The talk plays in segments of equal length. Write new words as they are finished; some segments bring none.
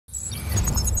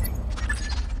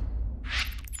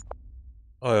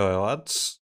Oi,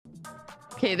 lads.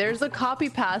 Okay, there's a copy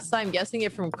pasta. I'm guessing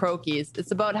it from CROKEYZ. It's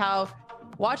about how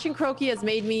watching Croaky has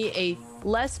made me a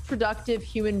less productive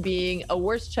human being, a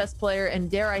worse chess player, and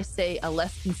dare I say, a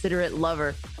less considerate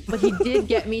lover. But he did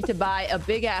get me to buy a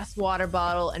big ass water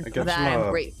bottle, and for that I'm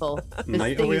grateful.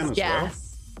 This thing is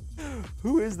gas.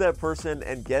 Who is that person,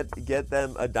 and get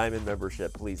them a diamond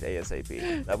membership, please,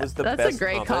 ASAP. That was the best. That's a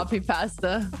great copy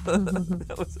pasta.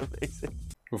 That was amazing.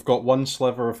 We've got one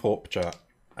sliver of hope, chat,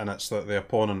 and it's that the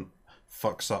opponent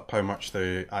fucks up how much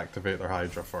they activate their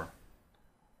Hydra for.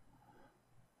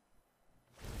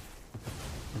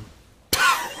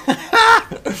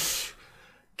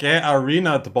 Get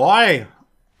arenaed, boy!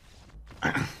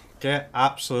 Get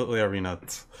absolutely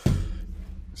arenaed.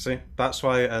 See, that's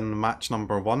why in match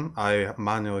number 1 I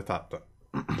manually tapped it.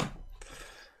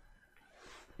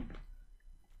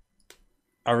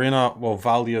 Arena will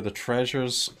value the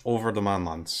treasures over the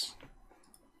manlands.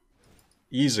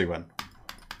 Easy win.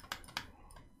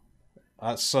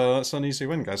 That's an easy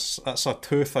win, guys. That's a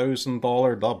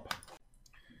 $2,000 dub.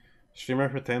 Streamer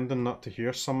pretending not to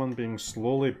hear someone being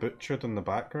slowly butchered in the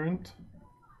background.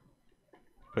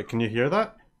 But can you hear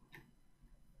that?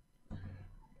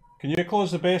 Can you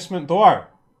close the basement door?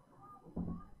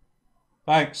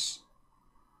 Thanks.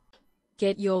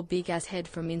 Get your big ass head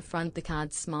from in front the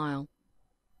card smile.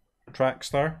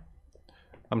 Trackstar?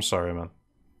 I'm sorry, man.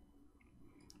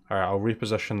 Alright, I'll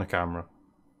reposition the camera.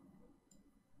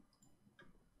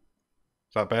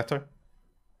 Is that better?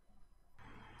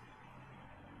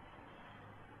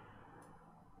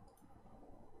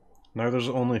 Now there's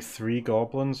only 3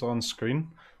 goblins on screen.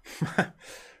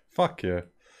 Fuck yeah.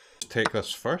 Take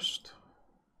this first.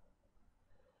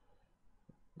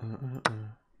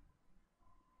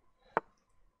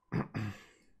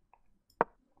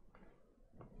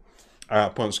 Alright,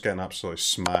 opponent's getting absolutely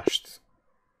smashed.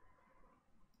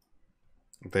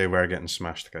 They were getting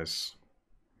smashed, guys.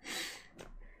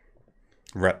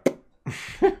 Rip.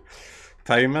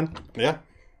 Timing, yeah.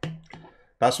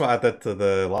 That's what I did to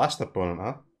the last opponent,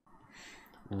 huh?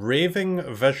 Raving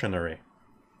Visionary.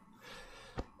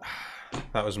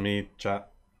 That was me,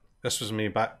 chat. This was me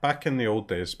back in the old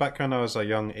days. Back when I was a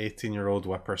young 18-year-old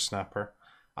whippersnapper.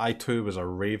 I too was a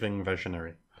raving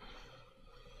visionary.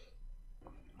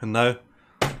 And now,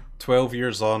 12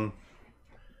 years on,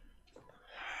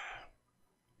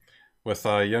 with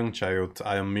a young child,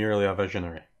 I am merely a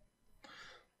visionary.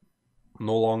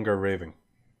 No longer raving.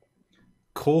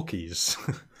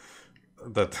 CROKEYZ.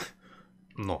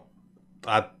 No.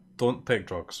 I don't take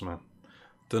drugs, man.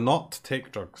 Do not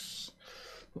take drugs.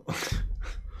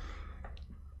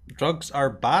 Drugs are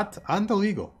bad and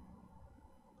illegal.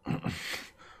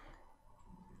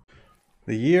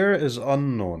 The year is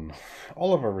unknown.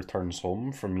 Oliver returns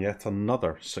home from yet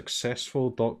another successful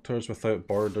Doctors Without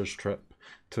Borders trip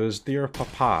to his dear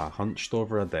papa hunched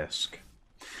over a desk.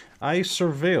 I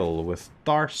surveil with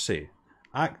Darcy.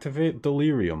 Activate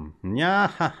delirium. Nya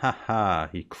ha ha ha,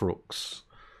 he croaks.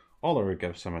 Oliver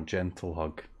gives him a gentle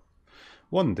hug.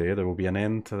 One day there will be an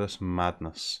end to this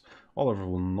madness. Oliver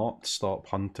will not stop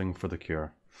hunting for the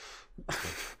cure.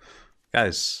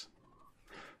 Guys.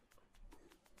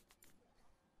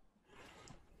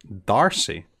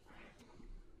 Darcy,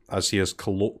 as he is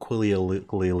colloquially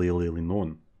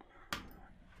known,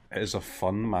 is a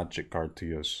fun magic card to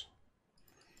use.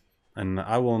 And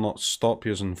I will not stop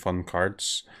using fun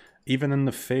cards, even in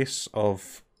the face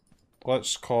of,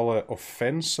 let's call it,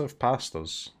 offensive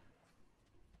pastas.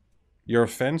 Your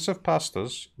offensive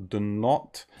pastas do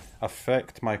not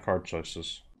affect my card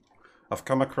choices. I've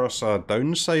come across a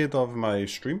downside of my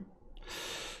stream.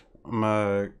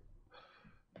 My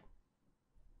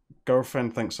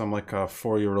girlfriend thinks I'm like a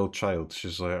 4-year-old child.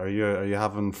 She's like, are you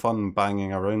having fun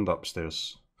banging around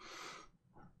upstairs?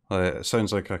 It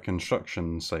sounds like a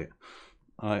construction site.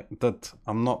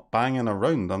 I'm not banging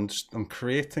around. I'm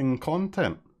creating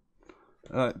content.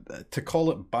 To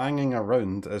call it banging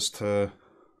around is to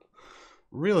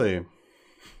really,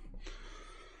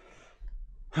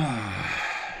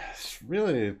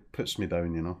 really puts me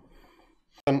down, you know.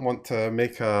 I don't want to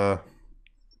make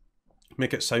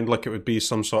it sound like it would be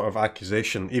some sort of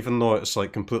accusation, even though it's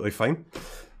like completely fine.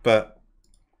 But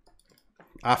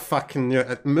I fucking knew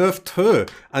it. Move 2.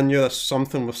 I knew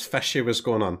something was fishy was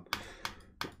going on.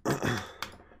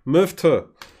 Move 2.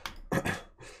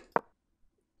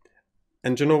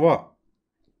 And do you know what?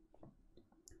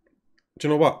 Do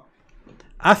you know what?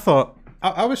 I thought,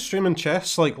 I was streaming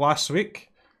chess like last week,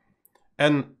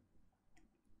 and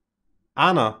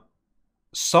Anna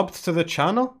subbed to the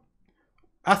channel.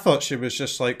 I thought she was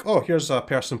just like, oh, here's a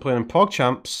person playing in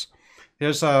PogChamps.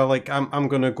 Here's a, like, I'm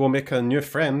gonna go make a new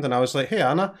friend, and I was like, hey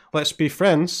Anna, let's be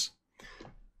friends.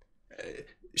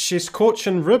 She's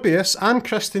coaching Rubius and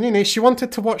Christinini. She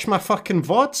wanted to watch my fucking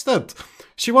VODs, dude.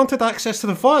 She wanted access to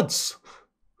the VODs.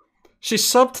 She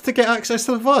subbed to get access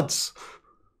to the VODs.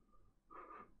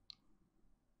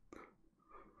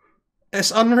 It's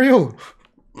unreal.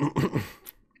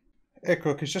 Hey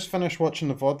CROKEYZ, just finished watching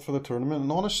the VOD for the tournament,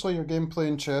 and honestly, your gameplay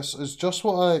in chess is just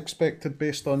what I expected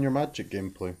based on your Magic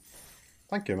gameplay.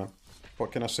 Thank you, man.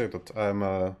 What can I say? That I'm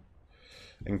a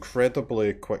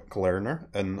incredibly quick learner,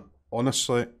 and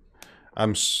honestly,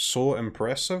 I'm so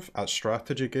impressive at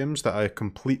strategy games that I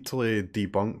completely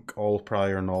debunk all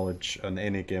prior knowledge in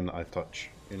any game that I touch,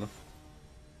 you know?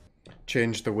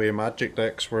 Changed the way Magic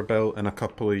decks were built in a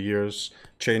couple of years,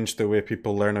 changed the way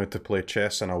people learn how to play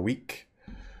chess in a week.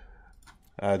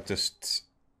 I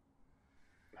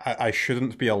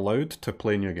shouldn't be allowed to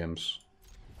play new games.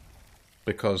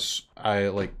 Because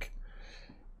I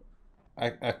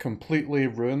completely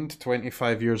ruined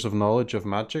 25 years of knowledge of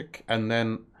Magic, and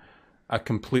then I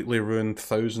completely ruined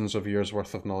thousands of years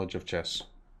worth of knowledge of chess.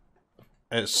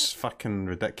 It's fucking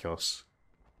ridiculous.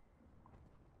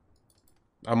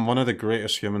 I'm one of the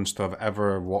greatest humans to have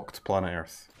ever walked planet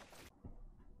Earth.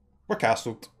 We're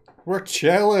castled. We're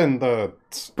chilling, dude.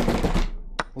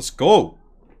 Let's go.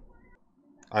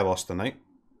 I lost the knight.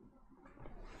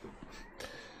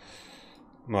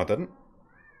 No, I didn't.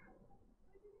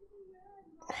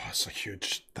 Oh, that's a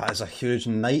huge... That is a huge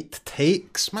knight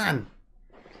takes, man.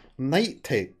 Knight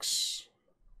takes.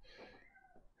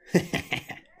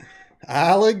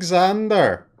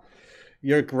 Alexander.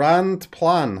 Your grand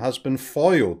plan has been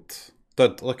foiled.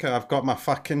 Dude, look at... I've got my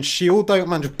fucking shield out,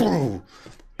 man. Just boom,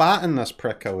 batting this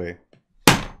prick away.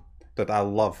 That I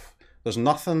love. There's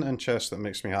nothing in chess that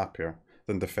makes me happier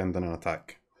than defending an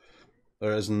attack.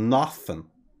 There is nothing.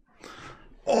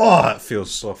 Oh, it feels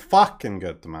so fucking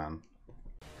good, man.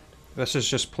 This is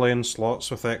just plain slots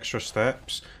with extra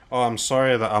steps. Oh, I'm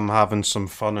sorry that I'm having some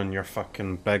fun in your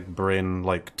fucking big brain,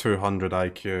 like 200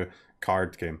 IQ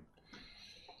card game.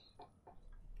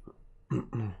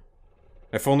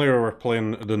 If only we were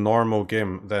playing the normal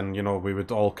game, then, you know, we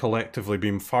would all collectively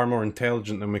be far more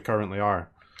intelligent than we currently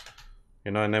are. You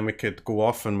know, and then we could go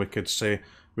off and we could say,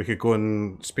 we could go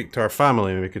and speak to our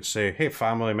family, and we could say, hey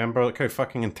family, remember, look how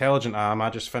fucking intelligent I am, I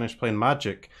just finished playing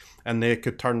Magic. And they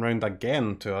could turn around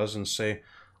again to us and say,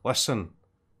 listen,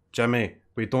 Jimmy,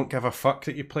 we don't give a fuck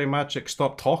that you play Magic,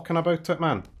 stop talking about it,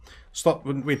 man. Stop,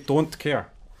 we don't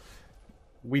care.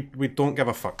 We don't give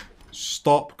a fuck.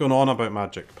 Stop going on about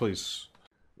Magic, please.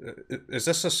 Is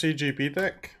this a CGB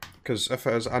deck? Because if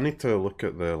it is, I need to look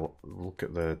at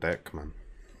the deck, man.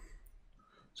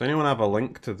 Does anyone have a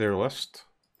link to their list?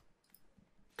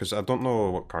 Because I don't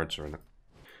know what cards are in it.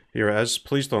 Here it is.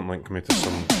 Please don't link me to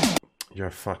some... You're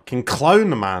a fucking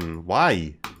clown, man.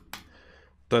 Why?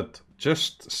 Dude,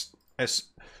 just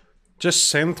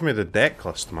send me the deck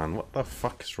list, man. What the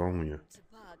fuck is wrong with you?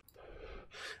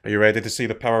 Are you ready to see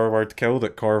the power word kill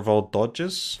that Corval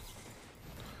dodges?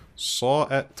 Saw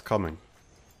it coming.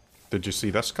 Did you see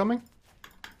this coming?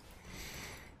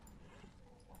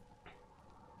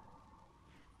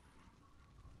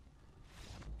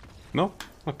 No?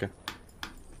 Okay.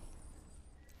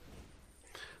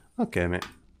 Okay, mate.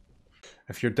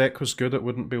 If your deck was good, it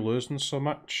wouldn't be losing so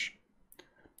much.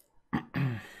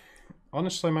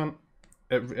 Honestly, man,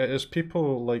 it is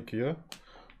people like you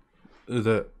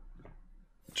that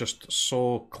just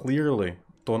so clearly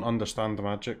don't understand the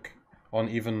Magic on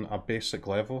even a basic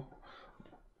level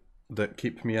that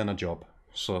keep me in a job.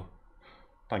 So,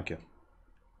 thank you.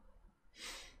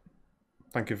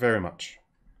 Thank you very much.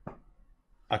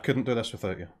 I couldn't do this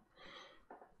without you.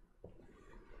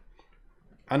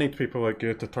 I need people like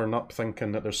you to turn up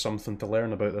thinking that there's something to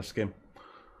learn about this game.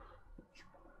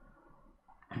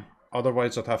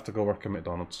 Otherwise, I'd have to go work at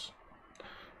McDonald's.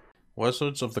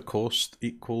 Wizards of the Coast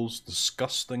equals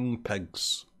disgusting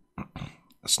pigs.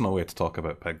 That's no way to talk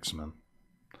about pigs, man.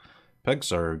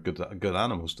 Pigs are good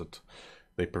animals, dude.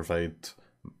 They provide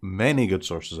many good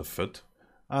sources of food,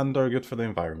 and are good for the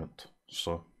environment.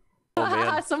 So.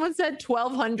 Oh, Someone said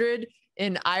 1,200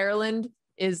 in Ireland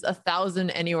is 1,000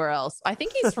 anywhere else. I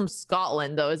think he's from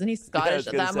Scotland, though. Isn't he Scottish?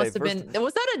 Yeah, that must have been...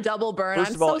 Was that a double burn?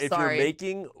 First I'm of all, so if sorry. you're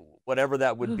making whatever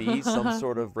that would be, some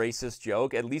sort of racist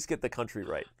joke, at least get the country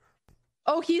right.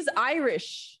 Oh, he's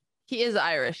Irish. He is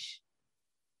Irish.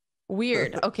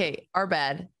 Weird. Okay, our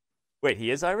bad. Wait,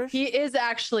 he is Irish? He is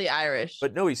actually Irish.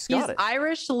 But no, he's Scottish.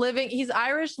 He's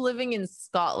Irish living in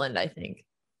Scotland, I think.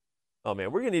 Oh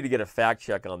man, we're gonna need to get a fact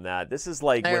check on that. This is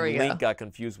like There when we Link go. got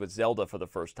confused with Zelda for the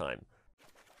first time.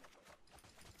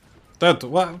 Dude,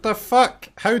 what the fuck?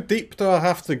 How deep do I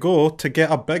have to go to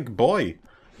get a big boy?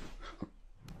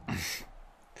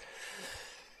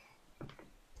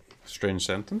 Strange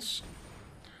sentence.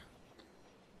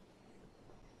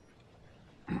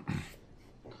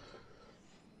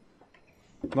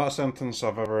 Not a sentence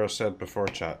I've ever said before,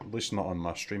 chat. At least not on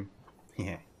my stream.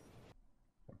 Yeah.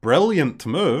 Brilliant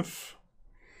move.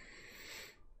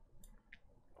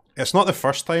 It's not the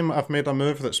first time I've made a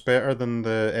move that's better than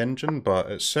the engine,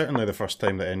 but it's certainly the first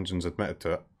time the engine's admitted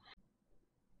to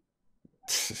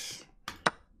it.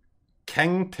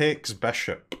 King takes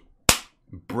bishop.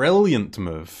 Brilliant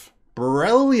move.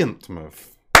 Brilliant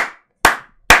move.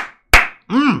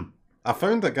 I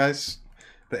found it, guys.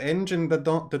 The engine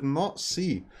did not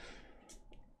see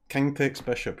king takes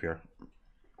bishop here.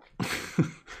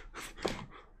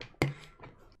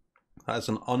 That is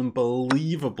an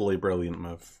unbelievably brilliant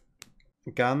move.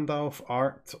 Gandalf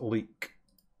art leak.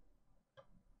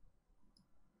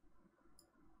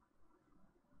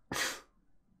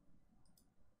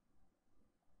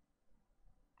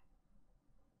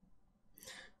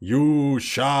 You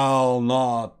shall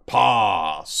not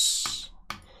pass.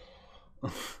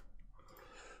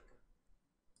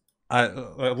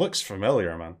 It looks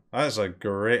familiar, man. That is a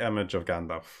great image of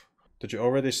Gandalf. Did you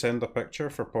already send a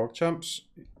picture for PogChamps?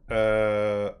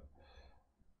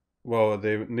 Well,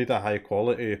 they need a high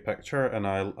quality picture, and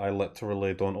I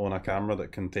literally don't own a camera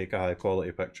that can take a high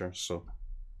quality picture, so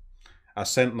I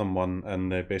sent them one,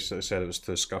 and they basically said it was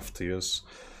too scuffed to use,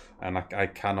 and I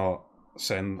cannot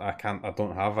send. I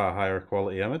don't have a higher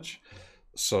quality image,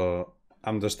 so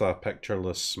I'm just a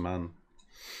pictureless man.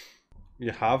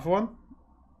 You have one?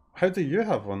 How do you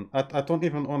have one? I don't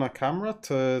even own a camera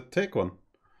to take one.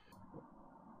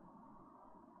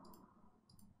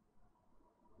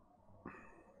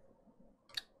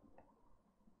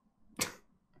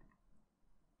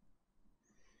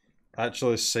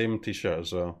 Actually, same t-shirt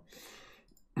as well.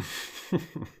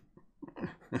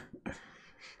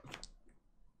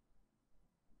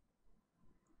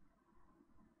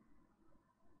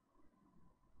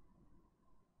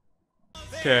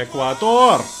 Que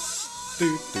Ecuador!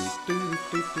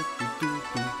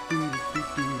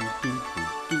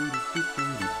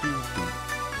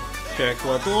 Que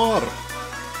Ecuador!